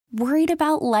Worried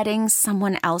about letting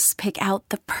someone else pick out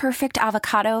the perfect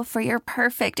avocado for your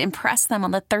perfect impress them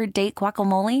on the third date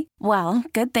guacamole? Well,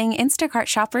 good thing Instacart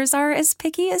shoppers are as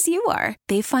picky as you are.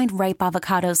 They find ripe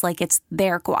avocados like it's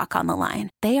their guac on the line.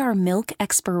 They are milk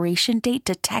expiration date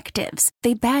detectives.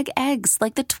 They bag eggs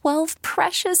like the 12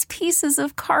 precious pieces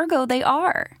of cargo they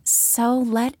are. So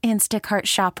let Instacart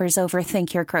shoppers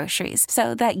overthink your groceries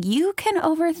so that you can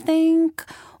overthink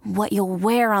what you'll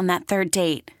wear on that third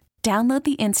date. Download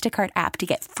the Instacart app to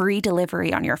get free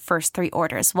delivery on your first 3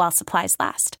 orders while supplies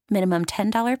last. Minimum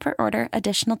 $10 per order.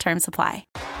 Additional terms apply.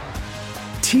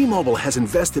 T-Mobile has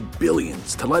invested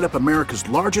billions to light up America's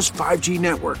largest 5G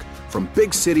network, from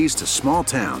big cities to small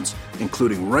towns,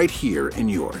 including right here in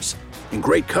yours. And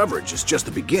great coverage is just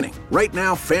the beginning. Right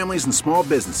now, families and small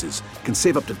businesses can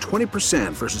save up to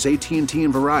 20% versus AT&T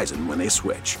and Verizon when they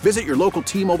switch. Visit your local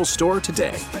T-Mobile store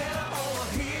today.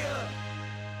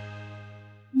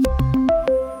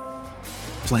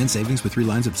 Plan savings with 3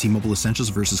 lines of T-Mobile Essentials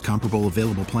versus comparable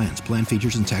available plans. Plan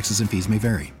features and taxes and fees may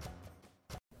vary.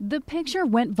 The picture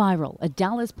went viral. A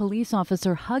Dallas police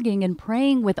officer hugging and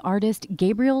praying with artist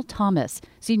Gabriel Thomas.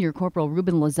 Senior Corporal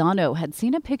Ruben Lozano had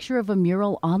seen a picture of a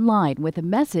mural online with a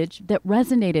message that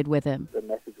resonated with him. The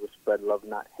message was spread love,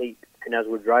 not hate. And as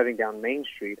we're driving down Main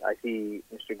Street, I see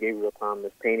Mr. Gabriel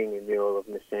Thomas painting a mural of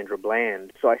Miss Sandra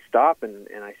Bland. So I stop and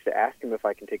I ask him if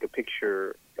I can take a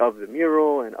picture of the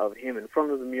mural and of him in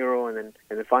front of the mural, and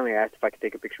then finally I asked if I could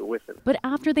take a picture with him. But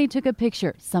after they took a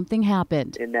picture, something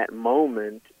happened. In that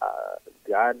moment,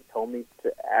 God told me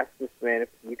to ask this man if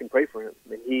we can pray for him,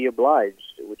 and he obliged,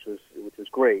 which was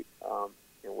great.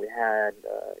 And we had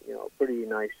a pretty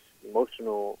nice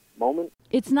emotional moment.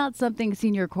 It's not something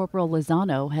Senior Corporal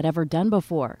Lozano had ever done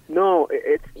before. No,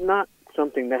 it's not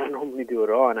something that I normally do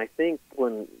at all. And I think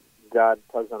when God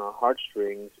tugs on our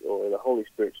heartstrings or the Holy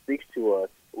Spirit speaks to us,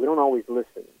 we don't always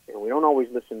listen. And we don't always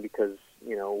listen because,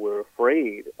 we're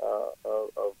afraid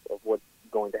of what's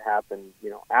going to happen,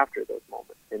 after those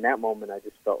moments. In that moment, I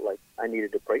just felt like I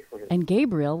needed to pray for him. And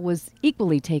Gabriel was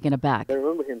equally taken aback. I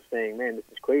remember him saying, man, this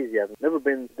is crazy. I've never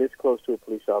been this close to a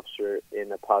police officer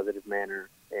in a positive manner,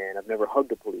 and I've never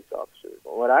hugged a police officer.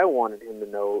 What I wanted him to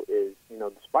know is,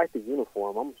 despite the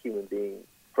uniform, I'm a human being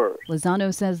first.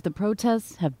 Lozano says the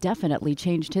protests have definitely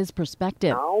changed his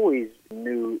perspective. I always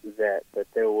knew that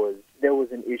there was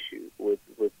an issue with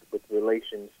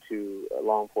relations to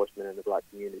law enforcement and the black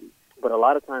community. But a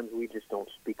lot of times we just don't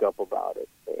speak up about it.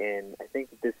 And I think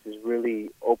that this has really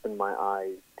opened my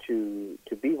eyes to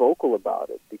be vocal about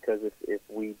it, because if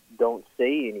we don't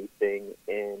say anything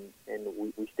and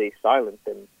we stay silent,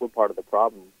 then we're part of the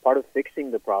problem. Part of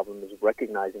fixing the problem is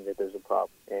recognizing that there's a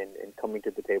problem and coming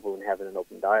to the table and having an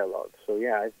open dialogue. So,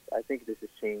 yeah, I think this has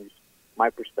changed my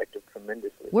perspective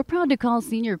tremendously. We're proud to call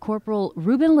Senior Corporal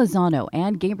Ruben Lozano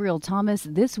and Gabriel Thomas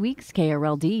this week's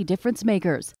KRLD Difference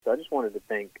Makers. So I just wanted to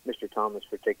thank Mr. Thomas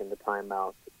for taking the time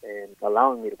out and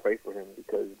allowing me to pray for him,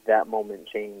 because that moment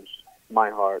changed my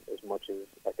heart as much as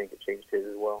I think it changed his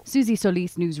as well. Susie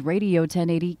Solis, News Radio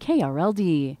 1080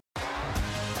 KRLD.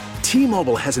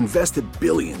 T-Mobile has invested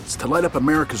billions to light up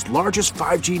America's largest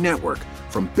 5G network,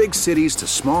 from big cities to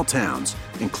small towns,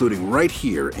 including right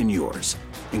here in yours.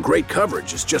 And great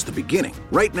coverage is just the beginning.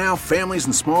 Right now, families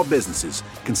and small businesses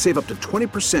can save up to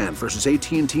 20% versus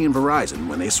AT&T and Verizon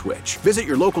when they switch. Visit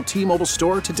your local T-Mobile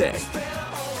store today.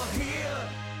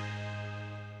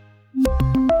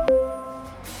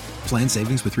 Plan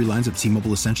savings with 3 lines of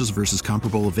T-Mobile Essentials versus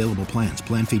comparable available plans.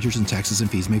 Plan features and taxes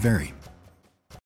and fees may vary.